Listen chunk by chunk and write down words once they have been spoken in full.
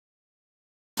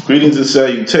Greetings and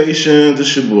salutations.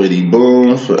 It's your boy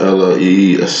D.Boom for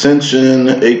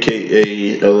LLE.Ascension,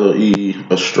 aka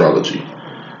LLE.Astrology.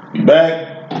 We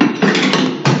back.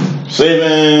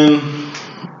 Saving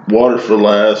water for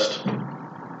last.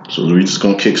 So we're just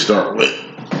gonna kickstart with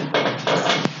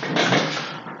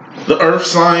the earth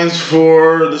signs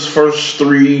for this first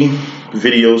 3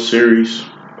 video series.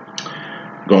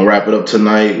 Gonna wrap it up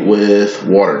tonight with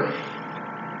water.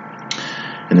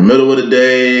 In the middle of the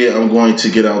day, I'm going to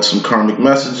get out some karmic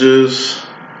messages.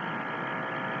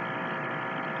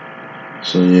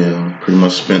 So yeah, I'm pretty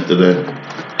much spent today.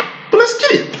 But let's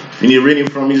get it. If you need a reading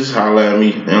from me, just holler at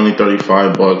me. Only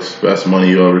 35 bucks. Best money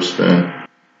you ever spend.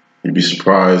 You'd be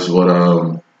surprised what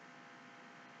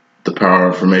the power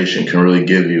of information can really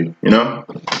give you, you know?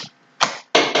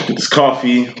 Get this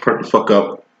coffee, perk the fuck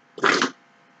up.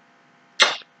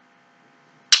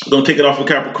 Gonna kick it off with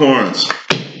Capricorns.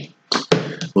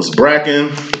 What's bracking?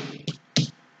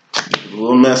 A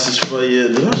little message for you.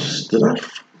 Did I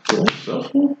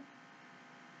shuffle?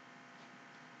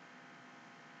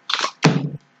 I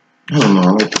don't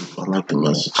know. I like the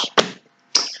message.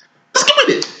 Let's get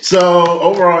with it. So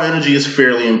overall energy is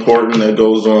fairly important. That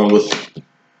goes on with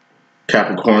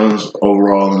Capricorns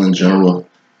overall and in general.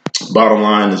 Bottom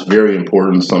line is very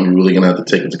important. Something you're really gonna have to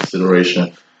take into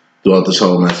consideration throughout this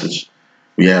whole message.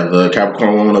 We have the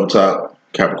Capricorn woman up top.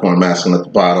 Capricorn masculine at the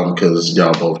bottom because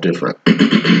y'all both different.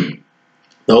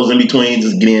 Those in between,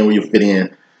 just get in where you fit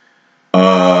in.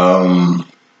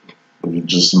 You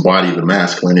just embody the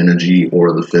masculine energy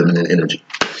or the feminine energy.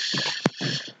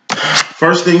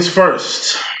 First things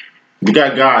first, we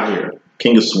got God here,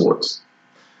 King of Swords.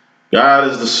 God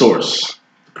is the source,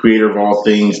 the creator of all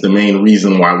things, the main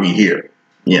reason why we here.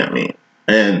 You know what I mean?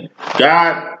 And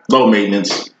God, low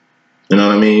maintenance. You know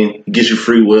what I mean? He gives you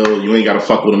free will. You ain't got to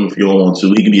fuck with him if you don't want to.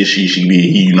 He can be a she can be a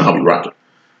he. You know how we rock it.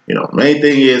 You know, main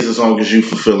thing is as long as you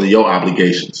fulfilling your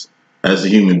obligations as a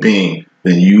human being,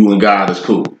 then you and God is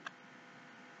cool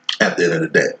at the end of the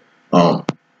day.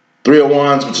 3 of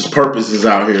Wands, which is purpose, is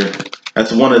out here.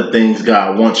 That's one of the things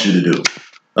God wants you to do.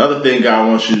 The other thing God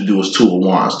wants you to do is 2 of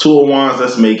Wands. 2 of Wands,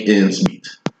 let's make ends meet.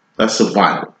 That's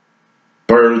survival.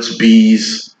 Birds,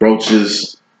 bees,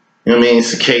 roaches, you know what I mean?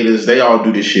 Cicadas, they all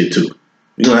do this shit too.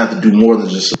 You're going to have to do more than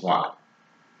just survive.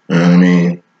 You know what I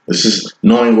mean? This is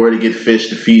knowing where to get fish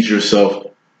to feed yourself.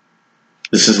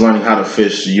 This is learning how to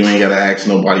fish so you ain't got to ask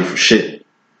nobody for shit.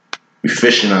 We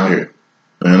fishing out here.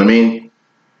 You know what I mean?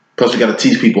 Plus, we got to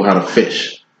teach people how to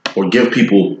fish or give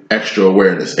people extra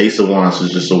awareness. Ace of Wands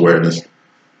is just awareness.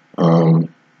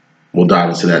 We'll dive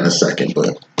into that in a second.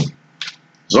 But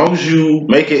as long as you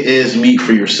make it ends meet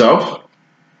for yourself,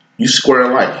 you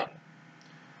square life.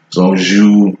 As long as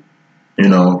you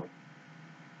know,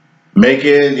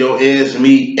 making your ends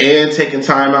meet and taking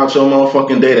time out your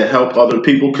motherfucking day to help other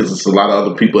people, because it's a lot of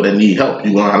other people that need help.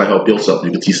 You learn how to help yourself.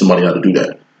 You can teach somebody how to do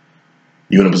that.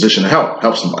 You're in a position to help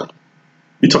somebody.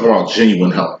 We're talking about genuine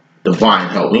help, divine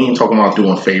help. We ain't talking about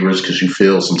doing favors because you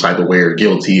feel some type of way or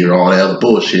guilty or all that other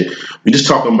bullshit. We're just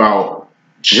talking about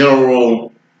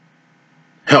general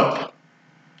help.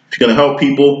 If you're going to help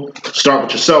people, start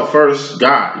with yourself first.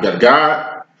 God. You got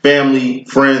God, family,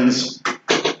 friends,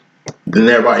 then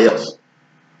everybody else.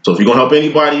 So if you're going to help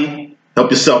anybody, help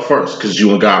yourself first because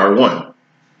you and God are one.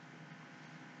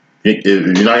 If you're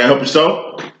not going to help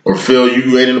yourself or feel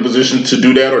you ain't in a position to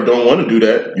do that or don't want to do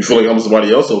that, you feel like helping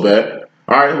somebody else so bad,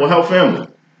 all right, well, help family.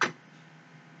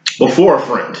 Before a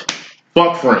friend.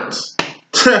 Fuck friends.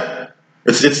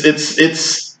 It's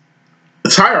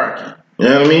hierarchy. You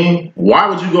know what I mean? Why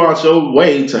would you go out your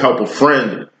way to help a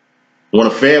friend when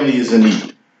a family is in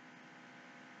need?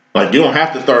 Like, you don't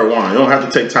have to third wine. You don't have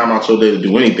to take time out your day to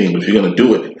do anything. But if you're going to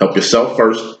do it, help yourself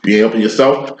first. If you're helping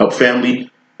yourself, help family.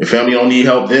 If family don't need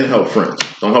help, then help friends.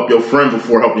 Don't help your friend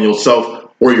before helping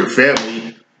yourself or your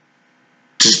family.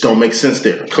 Just don't make sense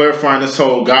there. Clarifying this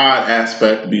whole God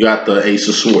aspect, we got the Ace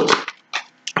of Swords,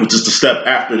 which is the step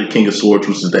after the King of Swords,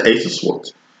 which is the Ace of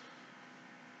Swords.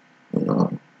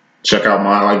 Check out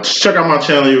my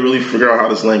channel. You really figure out how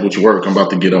this language works. I'm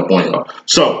about to get up on y'all.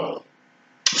 So,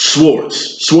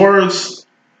 swords.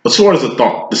 A sword is a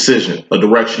thought, decision, a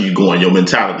direction you're going, your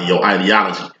mentality, your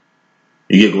ideology.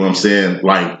 You get what I'm saying?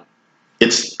 Like,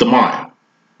 it's the mind.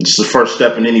 It's the first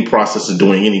step in any process of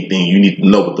doing anything. You need to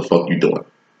know what the fuck you're doing.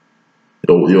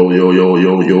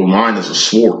 Your mind is a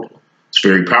sword. It's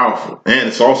very powerful. And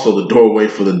it's also the doorway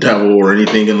for the devil or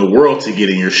anything in the world to get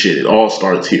in your shit. It all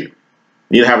starts here.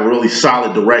 You need to have a really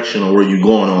solid direction on where you're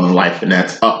going on in life, and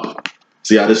that's up.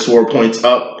 See how this sword points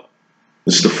up?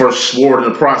 This is the first sword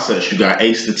in the process. You got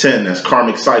Ace to 10, that's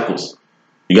karmic cycles.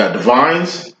 You got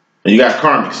divines, And you got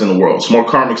karmics in the world. It's more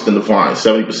karmics than divines.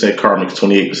 70% karmics,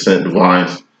 28%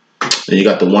 divines. And you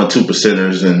got the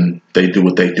 1-2%ers, and they do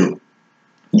what they do.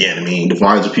 Yeah, I mean,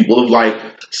 divines are people of light.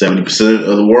 70%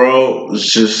 of the world is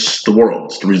just the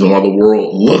world. It's the reason why the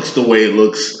world looks the way it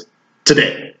looks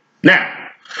today. Now,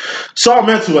 it's all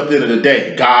mental at the end of the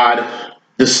day. God,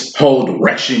 this whole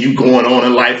direction you going on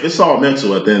in life, it's all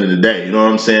mental at the end of the day. You know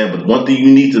what I'm saying? But one thing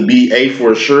you need to be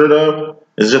for assured of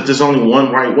is that there's only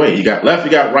one right way. You got left,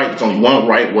 you got right. There's only one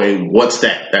right way. What's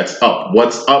that? That's up.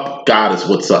 What's up? God is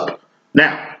what's up.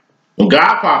 Now, when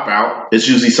God pop out, it's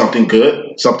usually something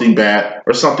good, something bad,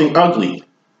 or something ugly,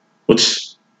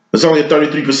 which there's only a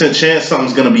 33% chance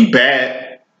something's going to be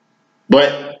bad.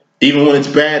 But even when it's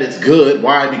bad, it's good.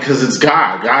 Why? Because it's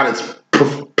God. God is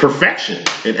perfection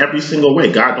in every single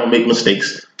way. God don't make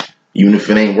mistakes, even if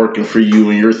it ain't working for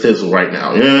you and your thizzle right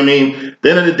now. You know what I mean? At the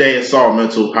end of the day, it's all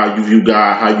mental. How you view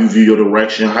God, how you view your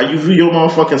direction, how you view your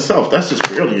motherfucking self. That's just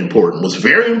really important. What's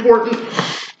very important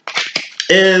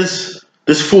is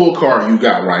this fool card you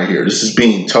got right here. This is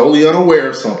being totally unaware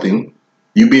of something.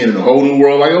 You being in a whole new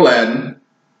world like Aladdin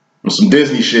or some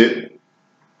Disney shit.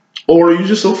 Or you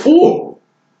just a fool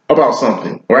about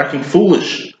something, or acting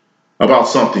foolish about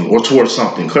something or towards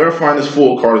something. Clarifying this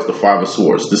fool card is the Five of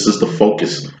Swords. This is the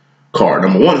focus card.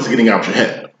 Number one is getting out your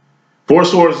head. Four of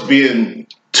Swords is being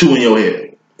two in your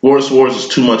head. Four of Swords is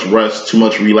too much rest, too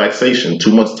much relaxation,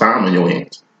 too much time on your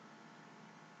hands.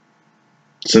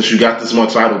 Since you got this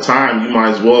much idle time, you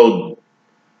might as well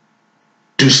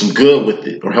do some good with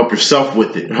it, or help yourself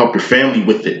with it, or help your family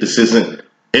with it. This isn't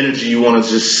energy you want to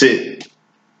just sit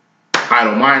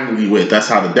idle-mindedly with. That's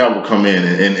how the devil come in.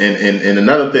 And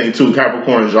another thing too,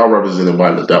 Capricorn is y'all represented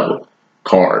by the devil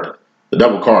card. The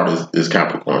devil card is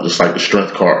Capricorn, just like the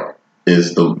strength card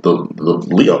is the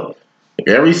Leo.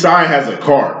 Every sign has a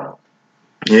card.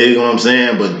 You know what I'm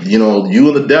saying? But you know, you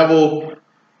and the devil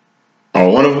are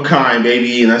one of a kind,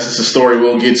 baby, and that's just a story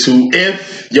we'll get to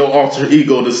if your alter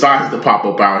ego decides to pop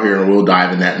up out here, and we'll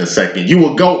dive in that in a second.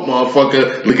 You a goat,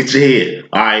 motherfucker. Look at your head.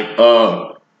 All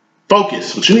right,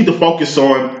 focus. What you need to focus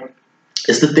on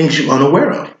is the things you're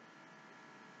unaware of.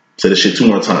 Say this shit 2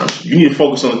 more times. You need to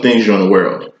focus on the things you're unaware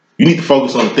of. You need to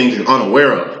focus on the things you're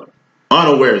unaware of.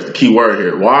 Unaware is the key word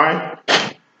here. Why?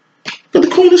 Got the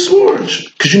Queen of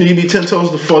Swords. Because you need to be 10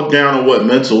 toes the fuck down on what?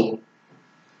 Mental.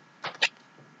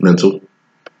 The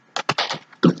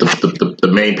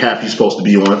main path you're supposed to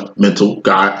be on. Mental.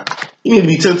 God. You need to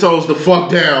be 10 toes the fuck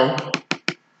down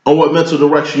on what mental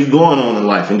direction you're going on in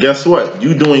life. And guess what?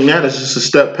 You doing that is just a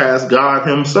step past God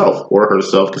himself or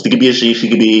herself. Because it could be a she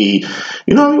could be,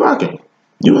 you know, you're rocking.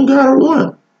 You and God are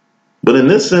one. But in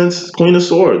this sense, Queen of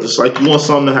Swords, it's like you want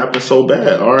something to happen so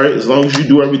bad, all right? As long as you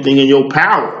do everything in your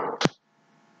power,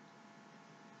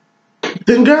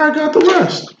 then God got the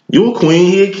rest. You a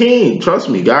queen, he a king. Trust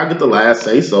me, God get the last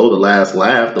say so, the last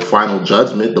laugh, the final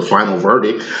judgment, the final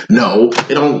verdict. No,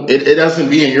 it doesn't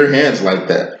be in your hands like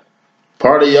that.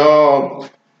 Part of y'all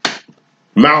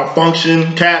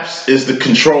malfunction, Caps, is the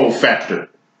control factor.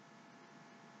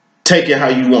 Take it how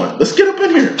you want. Let's get up in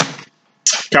here.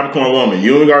 Capricorn woman,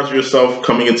 you in regards to yourself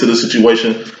coming into this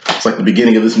situation, it's like the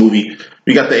beginning of this movie.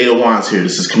 We got the Eight of Wands here.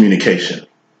 This is communication.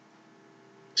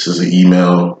 This is an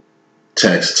email,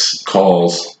 texts,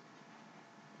 calls,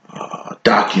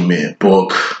 document,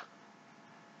 book,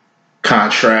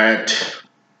 contract,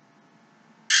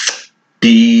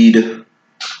 deed,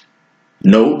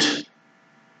 note.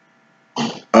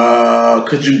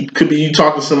 Could be you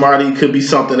talking to somebody, could be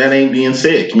something that ain't being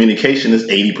said. Communication is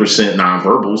 80%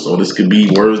 nonverbal, so this could be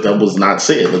words that was not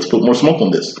said. Let's put more smoke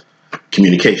on this.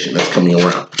 Communication that's coming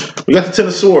around. We got the Ten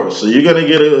of Swords, so you're gonna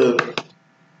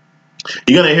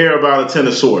hear about a Ten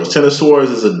of Swords. Ten of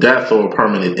Swords is a death or a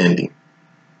permanent ending.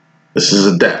 This is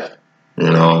a death, you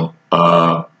know.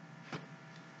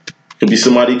 Could be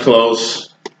somebody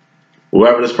close.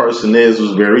 Whoever this person is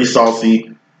was very saucy.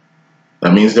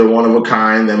 That means they're one of a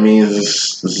kind. That means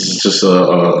this is just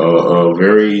a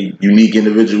very unique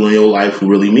individual in your life who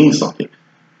really means something.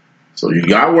 So you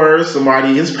got words,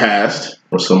 somebody is passed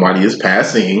or somebody is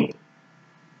passing,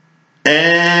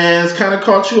 and it's kind of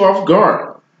caught you off guard.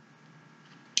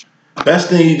 Best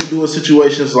thing you can do in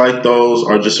situations like those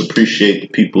are just appreciate the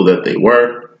people that they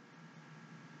were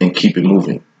and keep it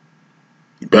moving.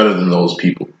 Be better than those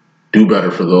people. Do better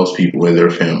for those people and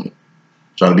their family.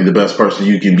 Try to be the best person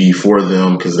you can be for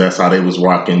them because that's how they was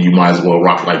rocking. You might as well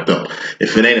rock like them.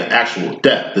 If it ain't an actual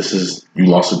death, this is you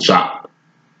lost a job.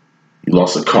 You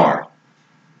lost a car.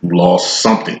 You lost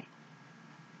something.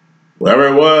 Whatever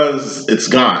it was, it's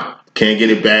gone. Can't get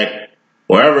it back.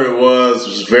 Whatever it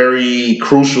was very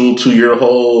crucial to your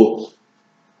whole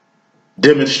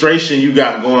demonstration you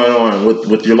got going on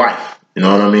with your life. You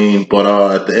know what I mean? But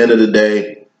at the end of the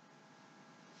day,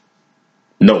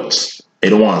 notes.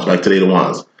 Eight of Wands, back to the Eight of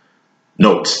Wands.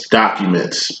 Notes,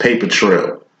 documents, paper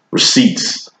trail,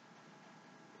 receipts.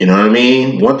 You know what I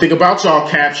mean? One thing about y'all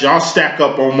Caps, y'all stack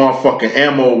up on motherfucking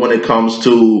ammo when it comes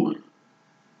to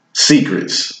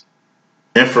secrets,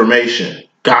 information,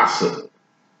 gossip.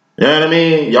 You know what I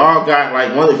mean? Y'all got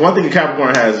like one thing a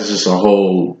Capricorn has is just a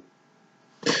whole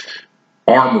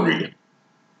armory.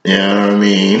 You know what I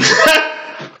mean?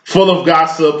 Full of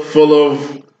gossip, full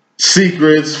of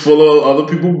secrets, full of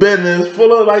other people's business,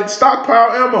 full of like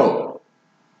stockpile ammo.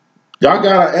 Y'all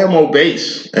got an ammo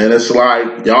base, and it's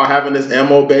like y'all having this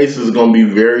ammo base is going to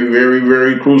be very, very,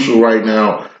 very crucial right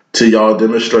now to y'all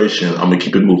demonstration. I'm going to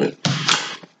keep it moving.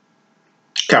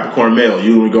 Capricorn male,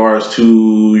 you in regards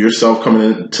to yourself coming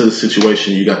into the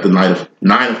situation, you got the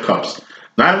Nine of Cups.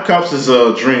 Nine of Cups is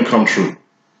a dream come true.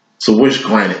 It's a wish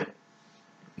granted.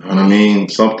 You know what I mean?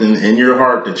 Something in your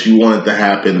heart that you wanted to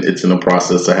happen, it's in the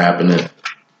process of happening.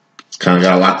 Kind of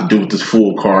got a lot to do with this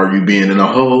Fool card, you being in a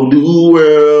whole new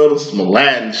world, some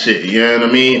Aladdin shit, you know what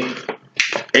I mean?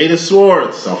 Eight of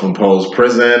Swords, self-imposed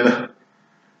prison.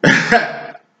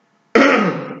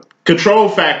 Control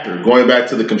factor, going back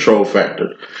to the control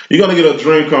factor. You're going to get a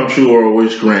dream come true or a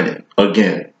wish granted,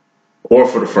 again. Or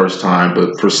for the first time,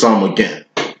 but for some, again.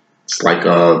 It's like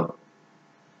the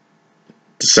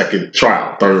second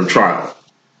trial, third trial.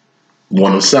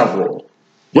 One of several.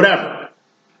 Whatever.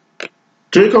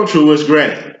 Dream come true, wish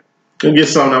granted. You'll get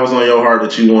something that was on your heart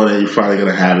that you wanted, you're finally going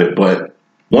to have it. But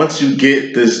once you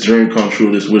get this dream come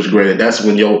true, this wish granted, that's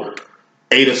when your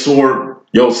Eight of Swords,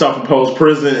 your self-imposed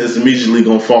prison is immediately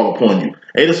going to fall upon you.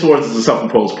 Eight of Swords is a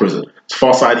self-imposed prison. It's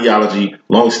false ideology,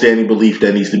 long-standing belief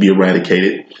that needs to be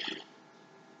eradicated.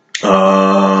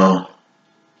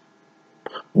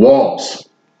 Walls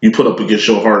you put up against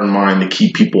your heart and mind to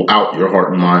keep people out your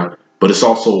heart and mind. But it's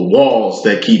also walls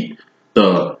that keep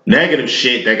the negative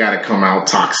shit that got to come out,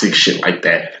 toxic shit like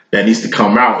that needs to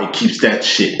come out. It keeps that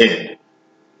shit in.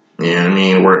 You know what I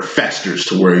mean? Where it festers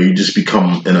to where you just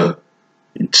become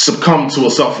succumb to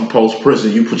a self-imposed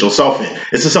prison you put yourself in.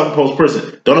 It's a self-imposed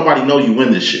prison. Don't nobody know you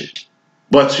in this shit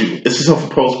but you. It's a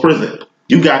self-imposed prison.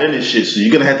 You got in this shit, so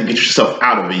you're going to have to get yourself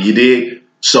out of it. You dig?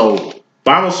 So,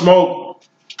 final smoke,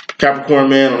 Capricorn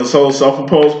man, on this whole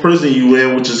self-imposed prison you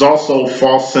in, which is also a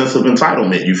false sense of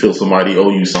entitlement. You feel somebody owe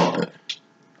you something.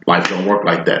 Life don't work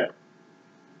like that.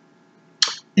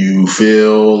 You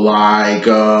feel like,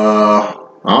 I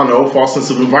don't know, false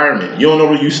sense of environment. You don't know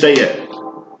where you stay at.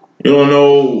 You don't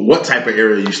know what type of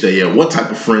area you stay at, what type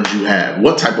of friends you have,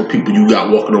 what type of people you got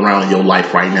walking around in your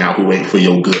life right now who ain't for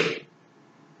your good.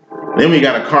 Then we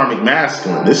got a karmic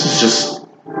masculine. This is just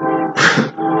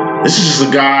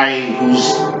a guy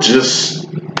who's just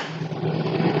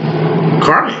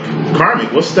karmic.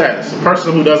 Karmic, what's that? It's a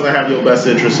person who doesn't have your best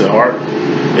interests at heart.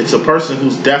 It's a person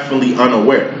who's definitely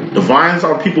unaware. Divines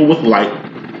are people with light.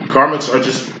 Karmics are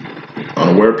just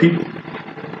unaware people.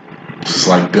 It's just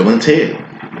like Bill and Ted.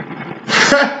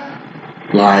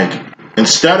 Like,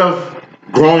 instead of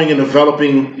growing and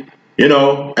developing, you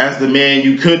know, as the man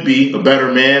you could be, a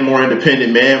better man, more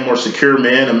independent man, more secure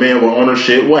man, a man with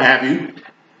ownership, what have you,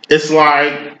 it's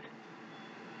like,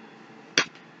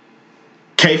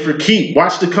 K for keep.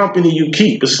 Watch the company you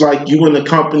keep. It's like you in the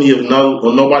company of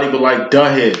nobody but like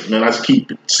duhheads, man. I just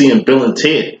keep seeing Bill and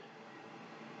Ted.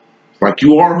 Like,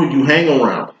 you are who you hang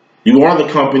around. You are the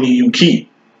company you keep.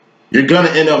 You're going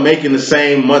to end up making the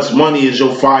same much money as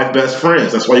your 5 best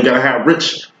friends. That's why you got to have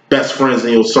rich best friends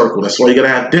in your circle. That's why you got to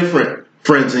have different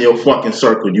friends in your fucking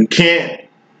circle. You can't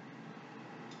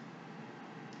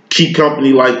keep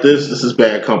company like this. This is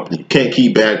bad company. You can't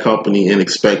keep bad company and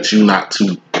expect you not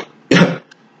to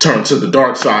turn to the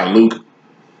dark side, Luke.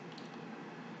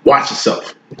 Watch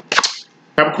yourself.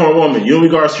 Capricorn woman, you in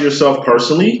regards to yourself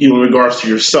personally, you in regards to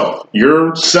yourself,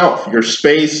 your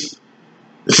space.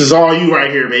 This is all you right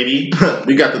here, baby.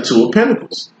 We got the Two of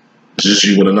Pentacles. It's just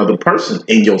you and another person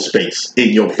in your space,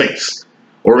 in your face,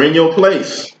 or in your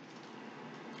place,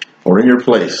 or in your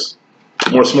place.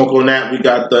 More smoke on that. We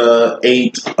got the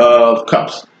Eight of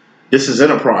Cups. This is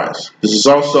Enterprise. This is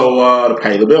also the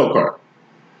Pay the Bill card.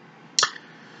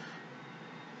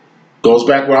 Goes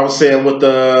back what I was saying with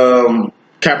the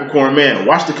Capricorn man.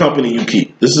 Watch the company you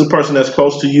keep. This is a person that's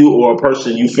close to you, or a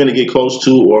person you finna get close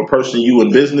to, or a person you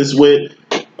in business with,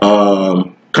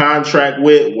 contract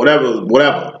with,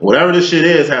 whatever this shit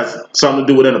is has something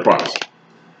to do with Enterprise.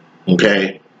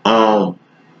 Okay. But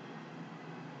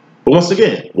once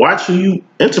again, watch who you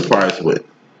enterprise with.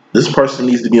 This person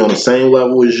needs to be on the same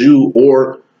level as you,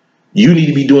 or you need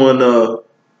to be doing the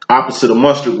opposite of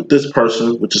mustard with this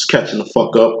person, which is catching the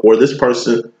fuck up, or this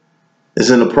person is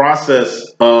in the process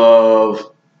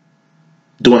of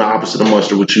doing the opposite of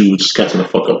mustard with you, which is catching the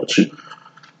fuck up with you.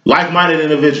 Like-minded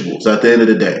individuals at the end of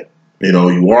the day. You know,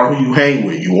 you are who you hang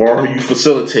with. You are who you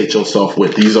facilitate yourself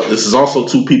with. This is also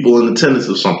two people in attendance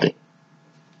of something.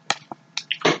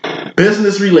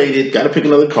 Business related. Got to pick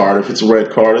another card. If it's a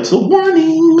red card, it's a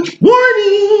warning.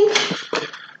 Warning.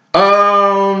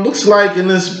 Looks like in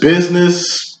this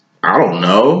business, I don't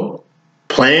know,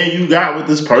 plan you got with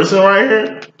this person right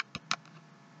here.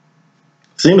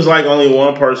 Seems like only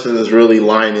one person is really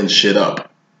lining shit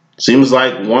up. Seems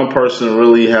like one person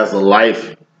really has a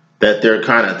life that they're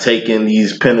kind of taking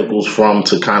these pentacles from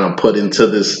to kind of put into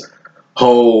this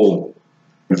whole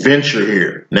venture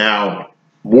here. Now,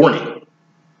 warning.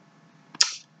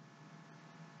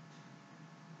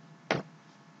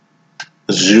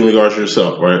 This is you in regards to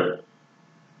yourself, right?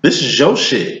 This is your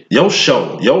shit, your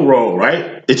show, your role,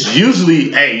 right? It's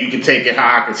usually, hey, you can take it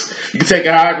how I can, you can take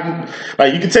it how I can,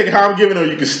 like you can take it how I'm giving, or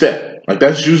you can step. Like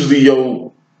that's usually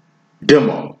your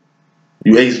demo.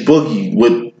 You ace boogie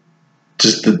with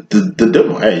just the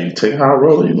demo. Hey, you take it how I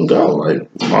roll, you can go. Like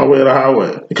my way or the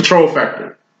highway. The control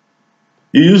factor.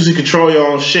 You usually control your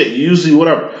own shit. You usually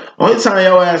whatever. Only time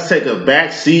your ass take a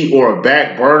back seat or a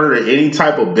back burner to any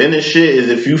type of business shit is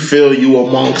if you feel you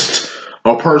amongst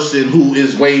a person who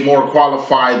is way more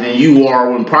qualified than you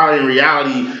are, when probably in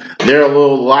reality they're a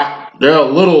little lot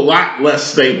less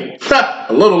stable.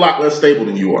 A little lot less stable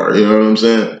than you are. You know what I'm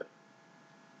saying?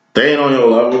 They ain't on your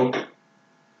level.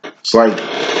 It's like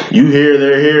you here,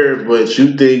 they're here, but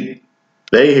you think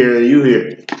they here and you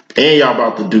here. And y'all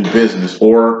about to do business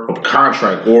or a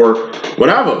contract or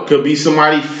whatever. Could be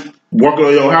somebody working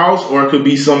on your house, or it could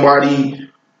be somebody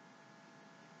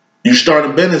you start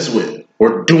a business with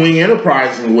or doing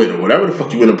enterprising with, or whatever the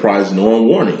fuck you enterprising on.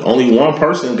 Warning. Only one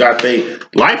person got their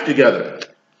life together.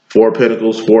 4 of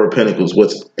Pentacles, 4 of Pentacles.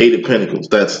 What's 8 of Pentacles?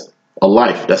 That's a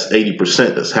life. That's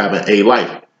 80%. That's having a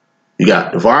life. You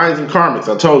got divines and karmics.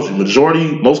 I told you,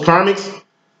 most karmics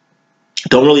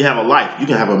don't really have a life. You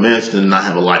can have a mansion and not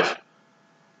have a life.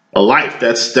 A life,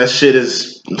 that shit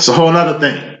is, it's a whole nother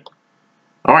thing.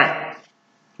 All right.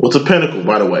 What's a pentacle,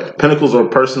 by the way? Pentacles are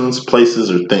persons,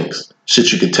 places, or things.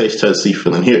 Shit you can taste, touch, see,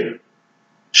 feel, and hear.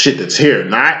 Shit that's here.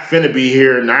 Not finna be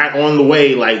here, not on the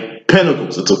way, like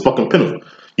pentacles. It's a fucking pentacle.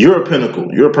 You're a pentacle.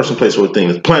 You're a person, place, or a thing.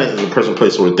 This planet is a person,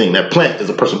 place, or a thing. That plant is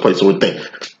a person, place, or a thing.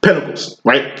 Pentacles,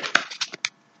 right?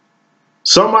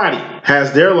 Somebody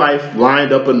has their life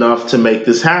lined up enough to make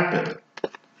this happen.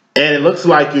 And it looks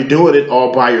like you're doing it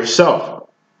all by yourself.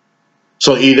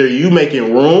 So either you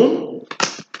making room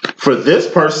for this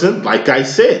person, like I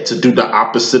said, to do the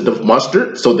opposite of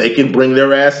mustard so they can bring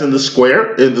their ass in the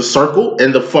square, in the circle,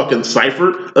 in the fucking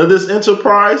cipher of this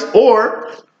enterprise,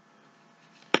 or,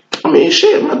 I mean,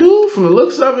 shit, my dude, from the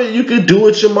looks of it, you could do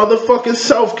it your motherfucking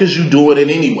self because you doing it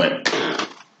anyway.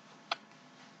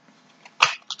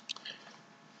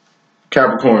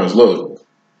 Capricorns, look.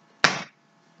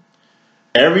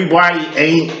 Everybody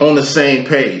ain't on the same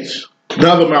page.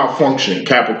 Another malfunction,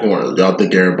 Capricorn. Y'all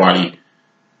think everybody,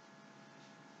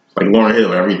 like Lauryn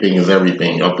Hill, everything is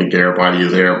everything. Y'all think everybody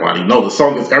is everybody. No, the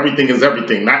song is everything is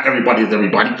everything. Not everybody is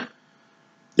everybody.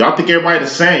 Y'all think everybody the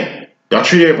same. Y'all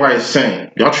treat everybody the same.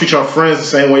 Y'all treat y'all friends the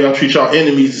same way y'all treat y'all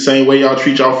enemies, the same way y'all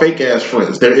treat y'all fake ass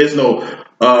friends. There is no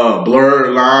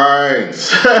blurred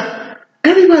lines.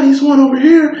 Everybody's one over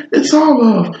here. It's all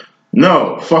love.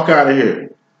 No, fuck out of here.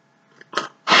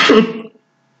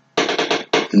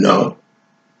 No.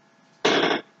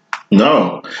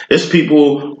 No. It's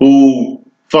people who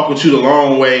fuck with you the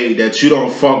long way that you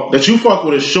don't fuck, that you fuck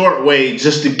with a short way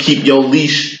just to keep your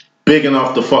leash big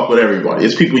enough to fuck with everybody.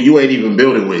 It's people you ain't even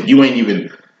building with. You ain't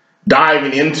even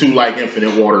diving into like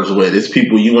infinite waters with. It's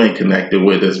people you ain't connected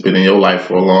with that's been in your life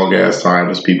for a long ass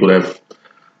time. It's people that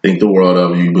think the world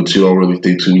of you, but you don't really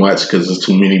think too much because there's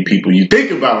too many people you think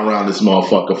about around this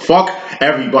motherfucker. Fuck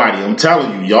everybody. I'm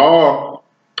telling you, y'all,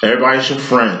 everybody's your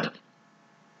friend.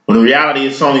 When in reality,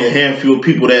 it's only a handful of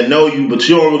people that know you, but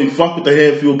you don't really fuck with the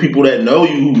handful of people that know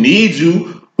you, who need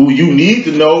you, who you need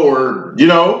to know, or, you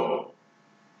know,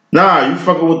 nah, you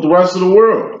fucking with the rest of the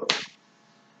world.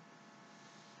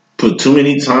 Put too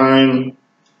much time,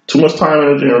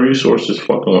 energy, and resources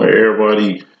fucking with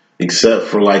everybody except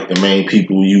for like the main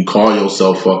people you call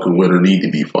yourself fucking with or need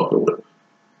to be fucking with.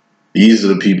 These are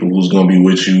the people who's gonna be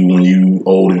with you when you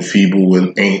old and feeble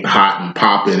and ain't hot and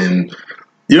popping, and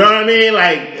you know what I mean?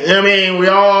 Like, I mean, we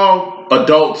all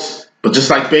adults, but just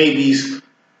like babies,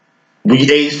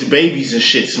 we age to babies and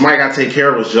shit. Somebody gotta take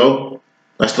care of us, Joe.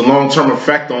 That's the long-term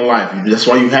effect on life. That's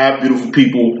why you have beautiful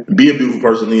people, be a beautiful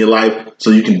person in your life, so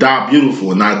you can die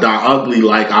beautiful and not die ugly.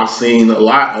 Like I've seen a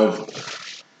lot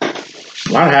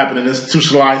happen in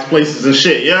institutionalized places and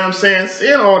shit. You know what I'm saying?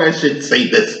 Seeing all that shit,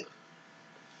 say this.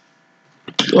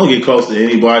 Don't get close to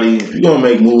anybody. If you're gonna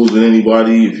make moves with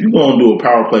anybody, if you're gonna do a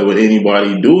power play with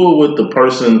anybody, do it with the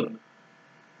person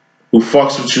who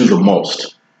fucks with you the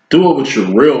most. Do it with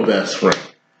your real best friend.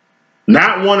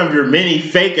 Not one of your many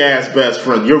fake ass best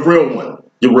friends. Your real one.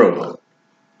 Your real one.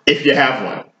 If you have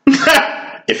one.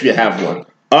 If you have one.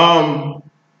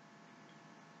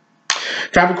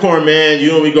 Capricorn, man,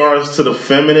 you in regards to the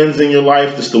feminines in your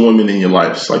life, just the women in your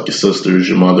life. It's like your sisters,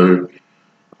 your mother,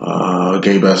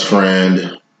 gay best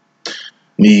friend,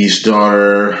 niece,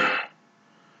 daughter,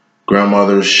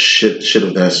 grandmother, shit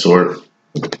of that sort.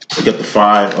 We got the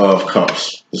 5 of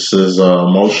Cups. This is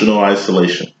emotional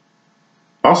isolation.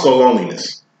 Also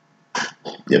loneliness.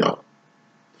 You know,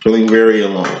 feeling very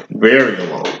alone. Very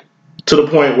alone. To the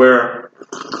point where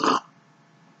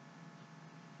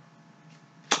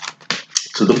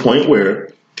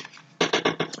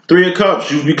 3 of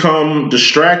Cups, you've become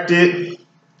distracted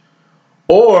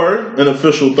or an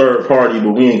official third party,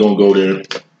 but we ain't gonna go there.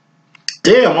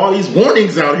 Damn, all these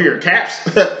warnings out here, Caps.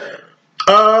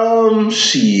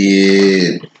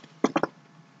 Shit.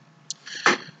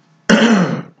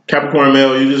 Capricorn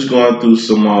male, you're just going through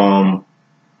some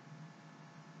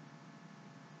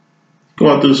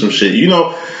shit. You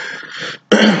know,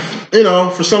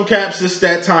 for some Caps, it's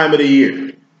that time of the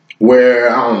year where,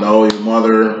 I don't know, your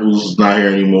mother, who's not here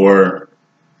anymore,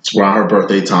 it's around her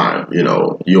birthday time. You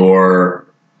know, your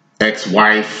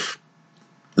ex-wife,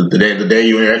 the day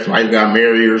you and your ex-wife got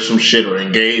married or some shit, or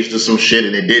engaged or some shit,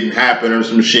 and it didn't happen or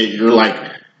some shit, you're like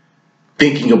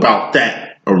thinking about that.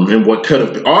 Or what could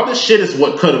have been. All this shit is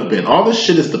what could have been. All this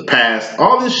shit is the past.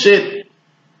 All this shit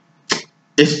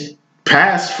is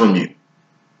past from you.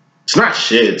 It's not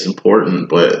shit. It's important,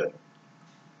 but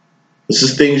this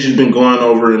is things you've been going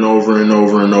over and over and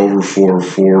over and over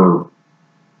for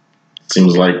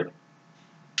seems like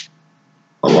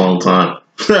a long time.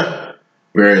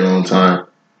 Very long time.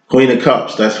 Queen of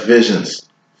Cups. That's visions,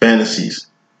 fantasies,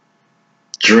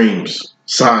 dreams,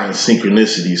 signs,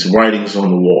 synchronicities, writings on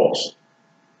the walls.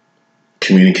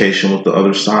 Communication with the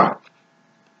other side.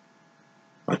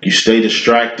 Like you stay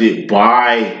distracted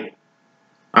by,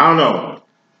 I don't know.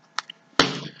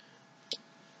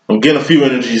 I'm getting a few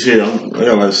energies here. I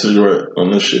got like a cigarette on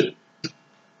this shit.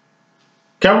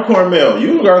 Capricorn male,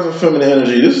 you guys are feminine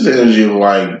energy. This is the energy of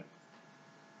like,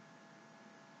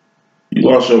 you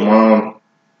lost your mom,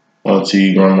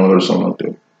 auntie, grandmother, or something like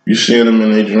that. You see them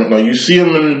in their dreams. Like you see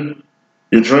them in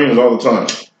your dreams all the time.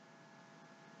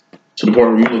 To the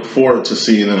point where you look forward to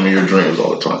seeing them in your dreams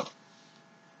all the time.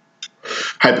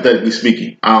 Hypothetically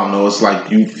speaking, I don't know, it's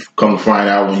like you come to find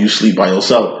out when you sleep by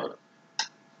yourself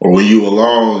or when you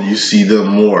alone, you see them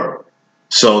more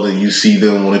so than you see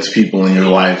them when it's people in your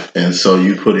life. And so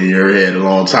you put in your head a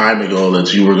long time ago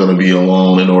that you were going to be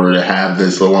alone in order to have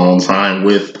this alone time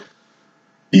with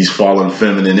these fallen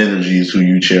feminine energies who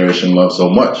you cherish and love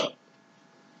so much.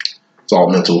 It's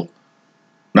all mental.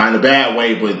 Not in a bad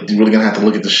way, but you're really going to have to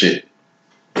look at the shit.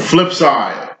 Flip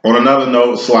side, on another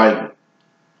note, it's like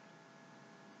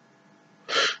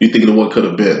you're thinking of what could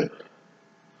have been.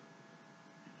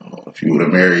 If you would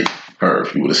have married her,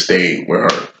 if you would have stayed with her.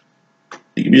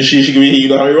 She could be, you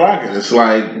know how you're rocking. It's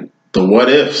like the what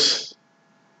ifs.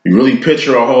 You really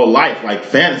picture a whole life, like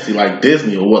fantasy, like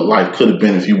Disney, or what life could have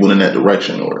been if you went in that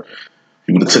direction, or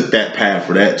you would have took that path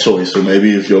or that choice, or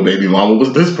maybe if your baby mama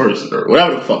was this person, or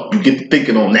whatever the fuck. You get to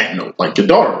thinking on that note, like your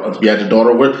daughter. If you had your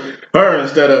daughter with her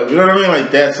instead of, you know what I mean,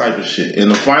 like that type of shit.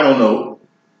 And the final note,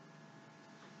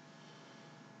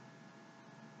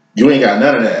 you ain't got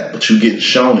none of that, but you getting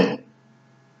shown it,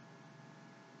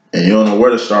 and you don't know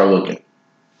where to start looking.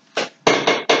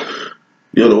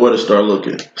 You don't know where to start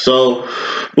looking. So,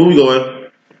 where we going?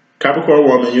 Capricorn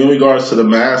woman, you in regards to the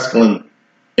masculine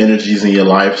energies in your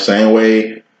life, same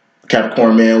way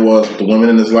Capricorn man was with the women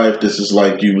in his life, this is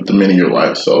like you with the men in your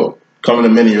life. So coming to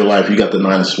men in your life, you got the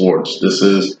 9 of Swords. This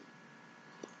is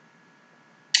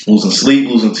losing sleep,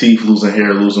 losing teeth, losing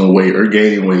hair, losing weight, or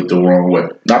gaining weight the wrong way.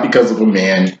 Not because of a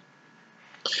man,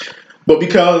 but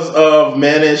because of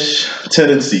mannish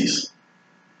tendencies.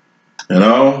 You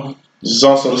know? This is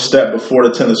also the step before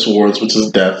the 10 of Swords, which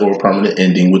is death or permanent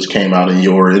ending, which came out in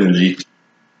your energy.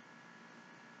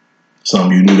 Some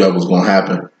of you knew that was going to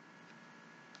happen.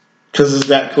 Because it's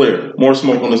that clear. More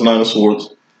smoke on this 9 of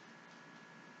Swords.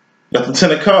 Got the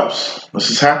 10 of Cups. This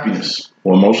is happiness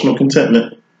or emotional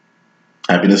contentment.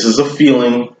 Happiness is a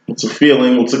feeling. What's a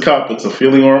feeling? What's a cup? It's a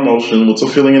feeling or emotion. What's a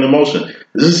feeling and emotion?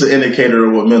 This is an indicator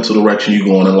of what mental direction you're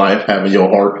going in life, having your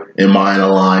heart and mind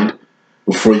aligned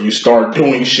before you start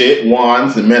doing shit,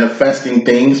 wands and manifesting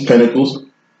things, pentacles.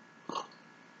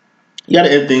 You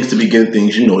gotta end things to begin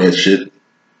things. You know that shit.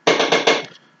 It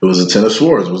was a Ten of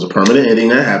Swords. It was a permanent ending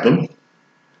that happened.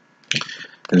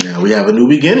 And now we have a new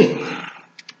beginning.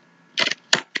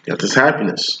 Got this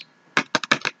happiness.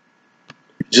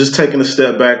 Just taking a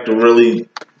step back to really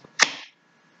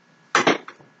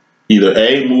either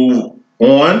A, move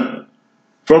on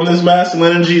from this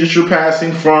masculine energy that you're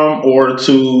passing from, or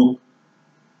to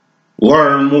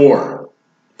learn more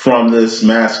from this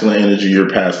masculine energy you're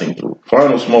passing through.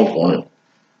 Final smoke on it.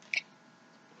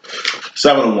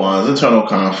 Seven of Wands, internal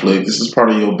conflict. This is part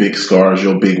of your big scars,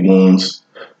 your big wounds.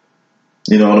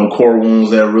 You know, them core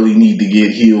wounds that really need to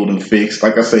get healed and fixed.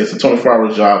 Like I say, it's a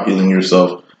 24-hour job healing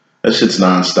yourself. That shit's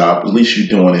nonstop. At least you're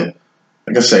doing it.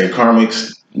 Like I say,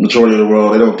 karmics, majority of the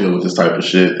world, they don't deal with this type of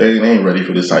shit. They ain't ready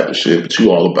for this type of shit, but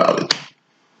you all about it.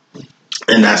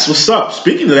 And that's what's up.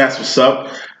 Speaking of that's what's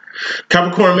up,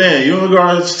 Capricorn man, you in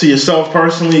regards to yourself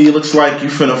personally, it looks like you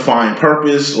finna find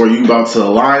purpose, or you about to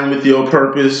align with your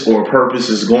purpose, or purpose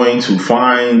is going to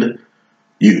find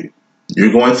you.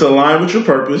 You're going to align with your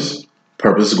purpose.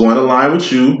 Purpose is going to align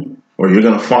with you, or you're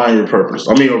going to find your purpose.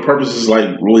 I mean, your purpose is like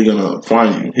really going to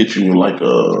find you, hit you with like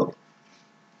a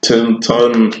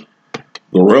 10-ton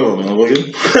gorilla,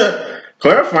 motherfucker.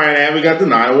 Clarifying that, we got the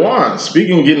Nine of Wands.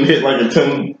 Speaking of getting hit like a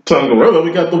 10-ton gorilla,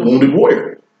 we got the Wounded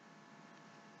Warrior.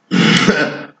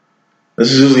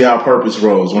 This is usually how purpose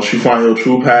rolls. Once you find your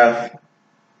true path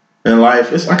in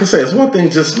life, it's like I say, it's one thing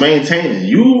just maintaining.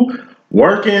 You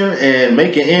working and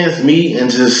making ends meet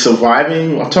and just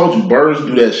surviving. I told you, birds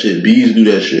do that shit. Bees do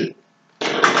that shit.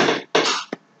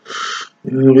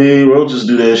 Roaches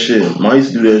do that shit.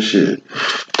 Mice do that shit.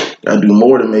 You gotta do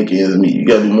more than make ends meet. You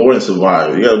gotta do more than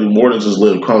survive. You gotta do more than just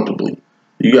live comfortably.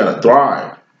 You gotta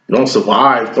thrive. You don't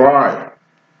survive, thrive.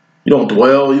 You don't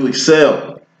dwell, you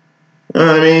excel. You know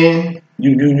what I mean?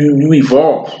 You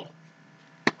evolve.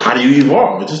 How do you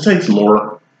evolve? It just takes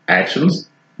more actions,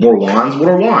 more wands. What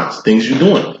are wands? Things you're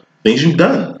doing, things you've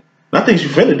done. Not things you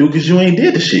finna do because you ain't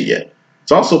did the shit yet.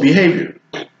 It's also behavior.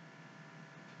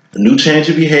 A new change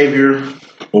of behavior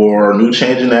or a new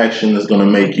change in action is gonna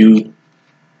make you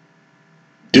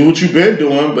do what you've been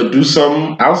doing, but do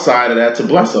something outside of that to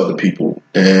bless other people.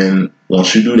 And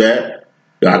once you do that,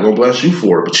 God gonna bless you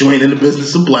for it. But you ain't in the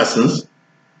business of blessings.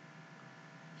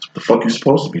 The fuck you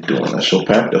supposed to be doing? That's your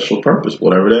path, that's your purpose,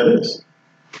 whatever that is.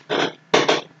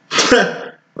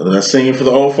 Whether that's singing for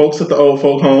the old folks at the old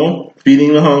folk home,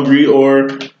 feeding the hungry, or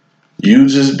you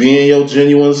just being your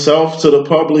genuine self to the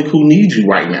public who need you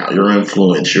right now. Your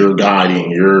influence, your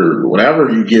guiding, your whatever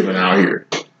you're giving out here.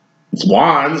 It's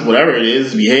wands, whatever it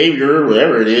is, behavior,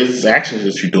 whatever it is, actions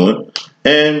that you're doing.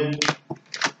 And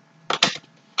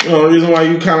you know, the reason why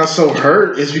you kind of so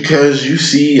hurt is because you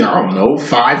see, I don't know,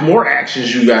 5 more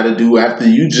actions you got to do after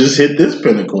you just hit this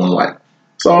pinnacle in life.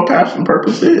 That's all path and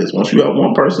purpose is. Once you have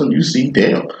one person, you see,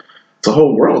 damn, it's a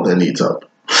whole world that needs help.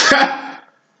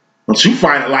 Once you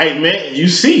find enlightenment, you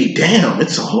see, damn,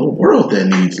 it's a whole world that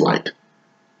needs light.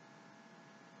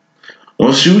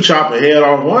 Once you chop a head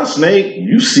off one snake,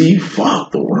 you see,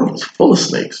 fuck, the world is full of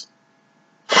snakes.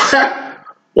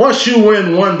 Once you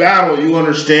win one battle, you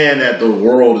understand that the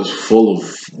world is full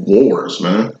of wars,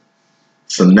 man.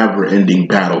 It's a never-ending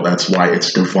battle. That's why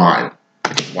it's divine.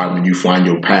 That's why when you find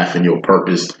your path and your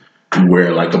purpose, you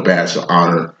wear like a badge of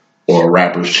honor or a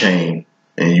rapper's chain,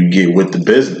 and you get with the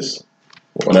business.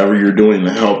 Whatever you're doing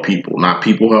to help people, not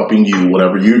people helping you,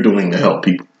 whatever you're doing to help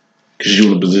people, because you're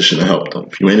in a position to help them.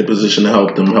 If you're in a position to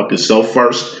help them, help yourself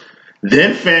first,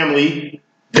 then family,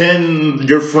 then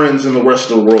your friends and the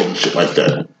rest of the world and shit like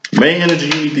that. Main energy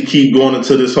you need to keep going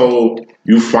into this whole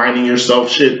you finding yourself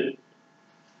shit.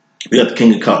 We got the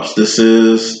King of Cups. This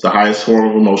is the highest form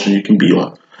of emotion you can be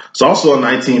on. It's also a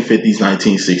 1950s,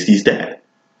 1960s dad.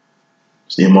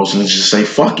 It's the emotion to just say,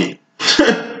 fuck it.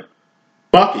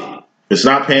 Fuck it. If it's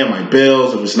not paying my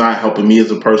bills, if it's not helping me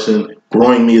as a person,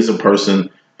 growing me as a person,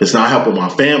 if it's not helping my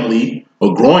family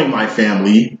or growing my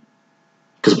family,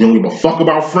 because we don't give a fuck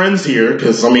about friends here.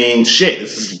 Because, I mean, shit,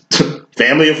 this is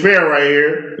family affair right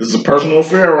here. This is a personal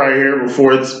affair right here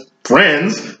before it's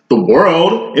friends, the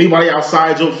world, anybody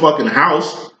outside your fucking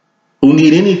house who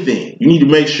need anything. You need to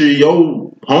make sure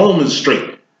your home is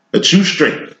straight, that you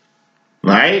straight,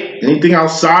 right? Anything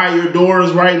outside your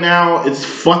doors right now, it's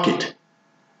fuck it,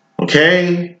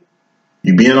 okay?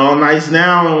 You being all nice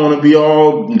now and want to be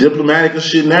all diplomatic and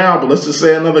shit now, but let's just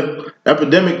say another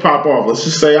epidemic pop off. Let's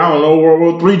just say, I don't know,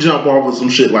 World War III jump off or some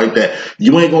shit like that.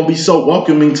 You ain't gonna be so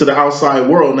welcoming to the outside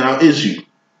world now, is you?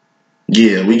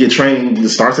 Yeah, we get training. It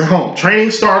starts at home.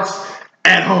 Training starts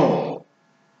at home.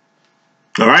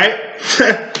 All right?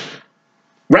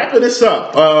 Wrapping this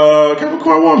up.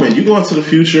 Capricorn woman, you go into the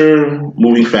future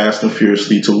moving fast and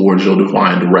fiercely towards your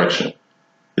divine direction.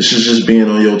 This is just being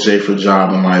on your J for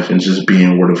job in life and just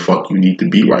being where the fuck you need to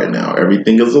be right now.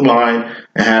 Everything is aligned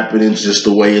and happening just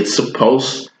the way it's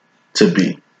supposed to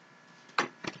be.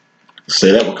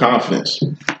 Say that with confidence.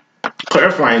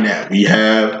 Clarifying that, we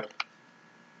have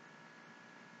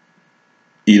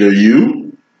either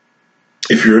you,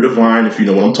 if you're a divine, if you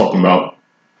know what I'm talking about.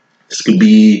 This could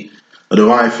be a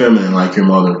divine feminine like your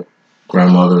mother,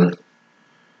 grandmother,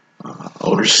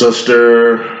 older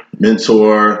sister,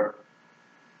 mentor,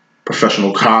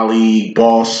 professional colleague,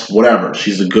 boss, whatever.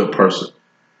 She's a good person.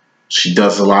 She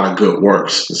does a lot of good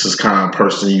works. This is kind of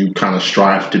person you kind of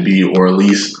strive to be, or at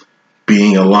least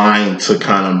being aligned to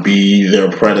kind of be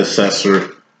their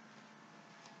predecessor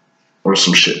or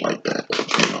some shit like that.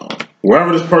 You know,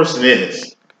 wherever this person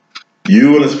is,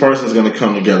 you and this person is going to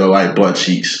come together like butt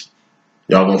cheeks.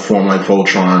 Y'all gonna form like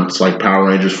Voltron. It's like Power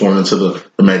Rangers forming into the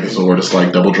Megazord. It's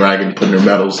like Double Dragon putting their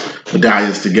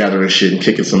medallions together and shit and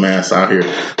kicking some ass out here.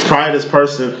 It's probably this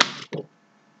person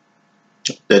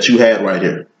that you had right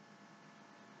here.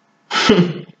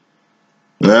 You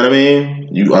know what I mean?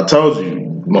 I told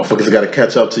you, motherfuckers got to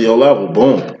catch up to your level.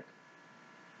 Boom.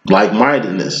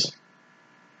 Like-mindedness.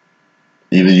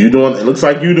 Either you doing, it looks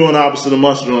like you doing the opposite of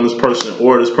mustard on this person,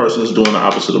 or this person is doing the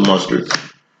opposite of mustard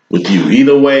with you.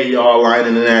 Either way, y'all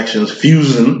aligning in actions,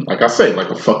 fusing, like I say, like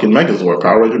a fucking Megazord,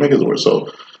 Power Ranger Megazord.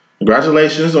 So,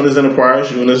 congratulations on this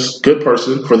enterprise. You and this good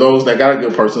person. For those that got a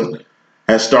good person,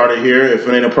 has started here. If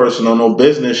it ain't a person on no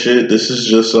business shit, this is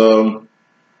just, you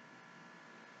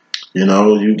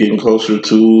know, you getting closer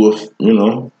to, you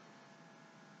know,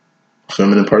 a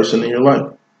feminine person in your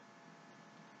life.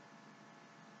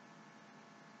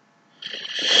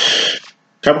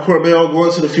 Capricorn male,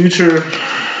 going to the future.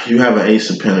 You have an Ace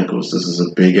of Pentacles. This is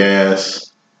a big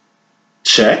ass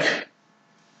check.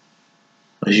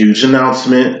 A huge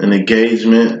announcement, an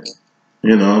engagement.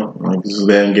 You know, like this is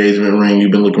that engagement ring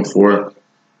you've been looking for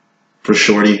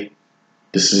shorty.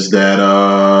 This is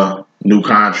that new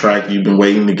contract you've been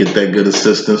waiting to get that good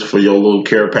assistance for your little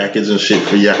care package and shit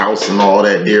for your house and all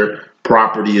that there.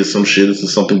 Property is some shit. This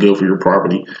is something good for your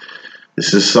property.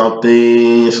 This is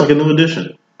something, it's like a new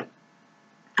addition.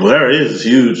 Whatever it is, it's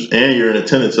huge. And you're in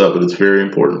attendance of it. It's very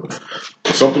important.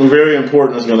 Something very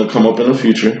important is going to come up in the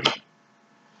future.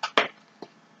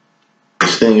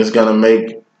 This thing is going to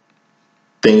make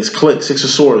things click. Six of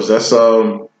Swords. That's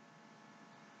going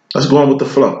with the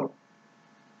flow.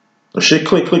 If shit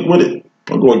click, click with it.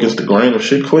 Don't go against the grain. If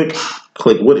shit click,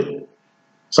 click with it.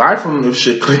 Aside from if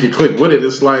shit click and click with it,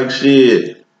 it's like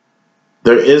shit.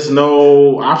 There is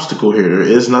no obstacle here. There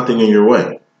is nothing in your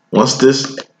way. Once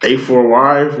this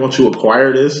A4Y, once you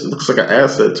acquire this, it looks like an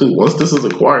asset too. Once this is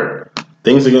acquired,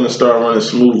 things are going to start running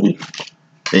smoothly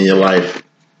in your life.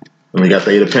 And we got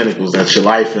the Eight of Pentacles. That's your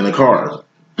life in a card.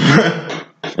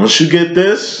 Once you get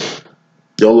this,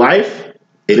 your life,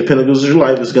 Eight of Pentacles is your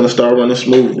life, is going to start running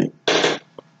smoothly.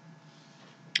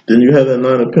 Then you have that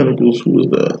Nine of Pentacles. Who is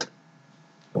that?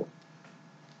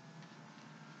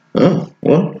 Oh,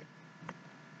 well.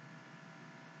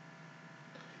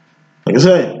 Like I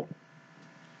say,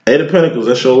 Eight of Pentacles,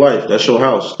 that's your life, that's your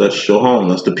house, that's your home,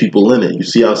 that's the people in it. You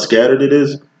see how scattered it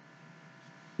is?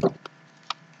 Let's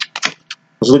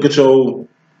look at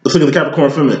the Capricorn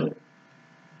feminine.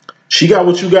 She got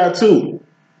what you got too.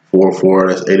 4-4,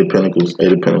 that's Eight of Pentacles,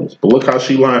 Eight of Pentacles. But look how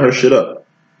she lined her shit up.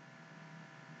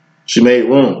 She made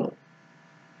room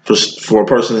for a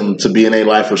person to be in a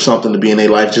life or something to be in a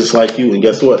life just like you. And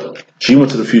guess what? She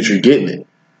went to the future getting it.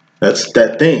 That's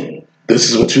that thing. This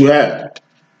is what you have.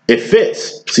 It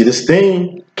fits. See, this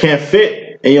thing can't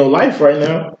fit in your life right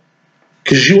now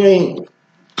because you ain't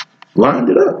lined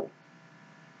it up.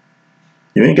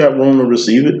 You ain't got room to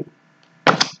receive it.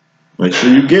 Make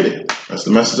sure you get it. That's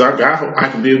the message I got. I hope I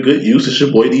can be of good use. It's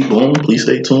your boy D.Boom. Please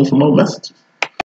stay tuned for more messages.